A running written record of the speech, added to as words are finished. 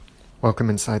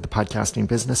Welcome inside the podcasting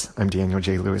business. I'm Daniel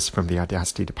J. Lewis from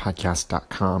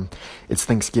theaudacitytopodcast.com. It's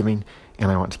Thanksgiving,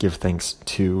 and I want to give thanks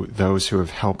to those who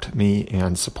have helped me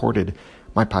and supported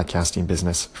my podcasting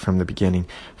business from the beginning.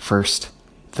 First,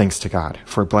 thanks to God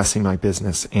for blessing my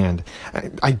business, and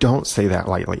I don't say that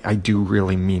lightly. I do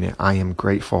really mean it. I am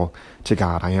grateful to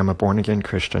God. I am a born-again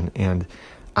Christian, and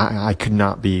I could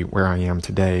not be where I am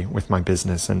today with my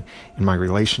business and in my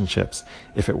relationships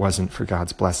if it wasn't for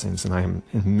God's blessings, and I am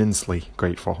immensely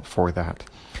grateful for that.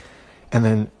 And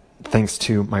then thanks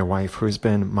to my wife, who has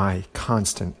been my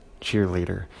constant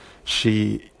cheerleader.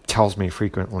 She tells me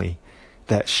frequently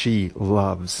that she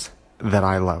loves that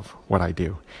I love what I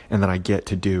do and that I get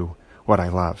to do what I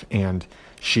love. And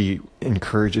she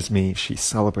encourages me, she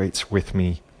celebrates with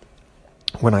me.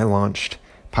 When I launched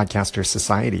Podcaster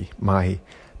Society, my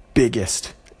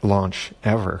biggest launch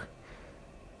ever,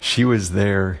 she was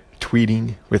there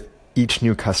tweeting with each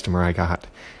new customer I got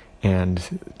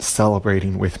and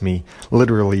celebrating with me,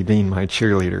 literally being my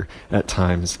cheerleader at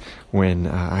times when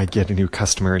I get a new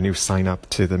customer, a new sign up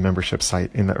to the membership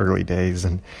site in the early days.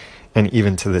 And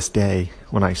even to this day,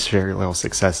 when I share little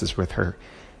successes with her,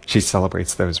 she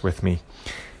celebrates those with me.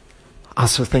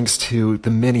 Also, thanks to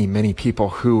the many, many people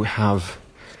who have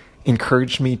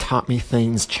encouraged me, taught me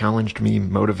things, challenged me,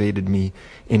 motivated me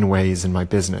in ways in my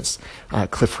business.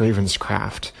 Cliff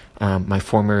Ravenscraft, my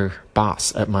former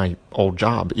boss at my old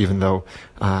job, even though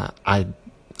I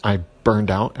burned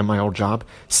out at my old job,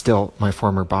 still my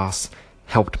former boss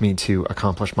helped me to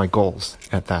accomplish my goals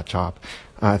at that job.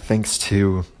 Thanks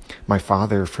to my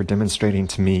father for demonstrating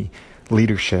to me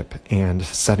leadership and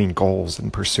setting goals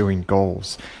and pursuing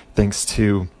goals. Thanks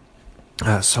to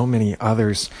so many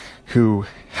others who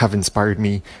have inspired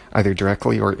me either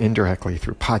directly or indirectly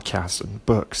through podcasts and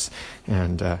books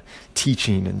and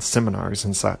teaching and seminars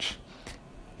and such.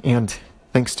 And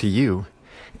thanks to you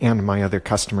and my other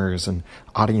customers and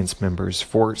audience members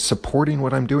for supporting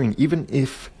what I'm doing, even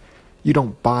if you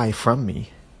don't buy from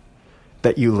me,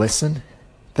 that you listen,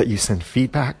 that you send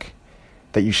feedback,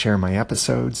 that you share my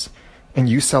episodes, and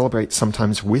you celebrate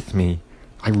sometimes with me.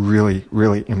 I really,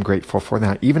 really am grateful for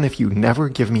that. Even if you never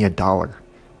give me $1,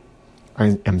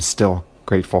 I am still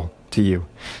grateful to you.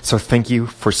 So thank you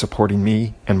for supporting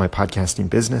me and my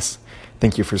podcasting business.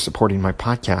 Thank you for supporting my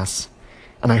podcasts.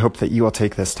 And I hope that you will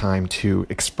take this time to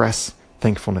express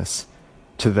thankfulness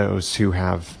to those who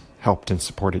have helped and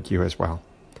supported you as well.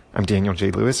 I'm Daniel J.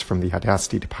 Lewis from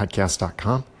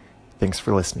theaudacitytopodcast.com. Thanks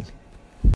for listening.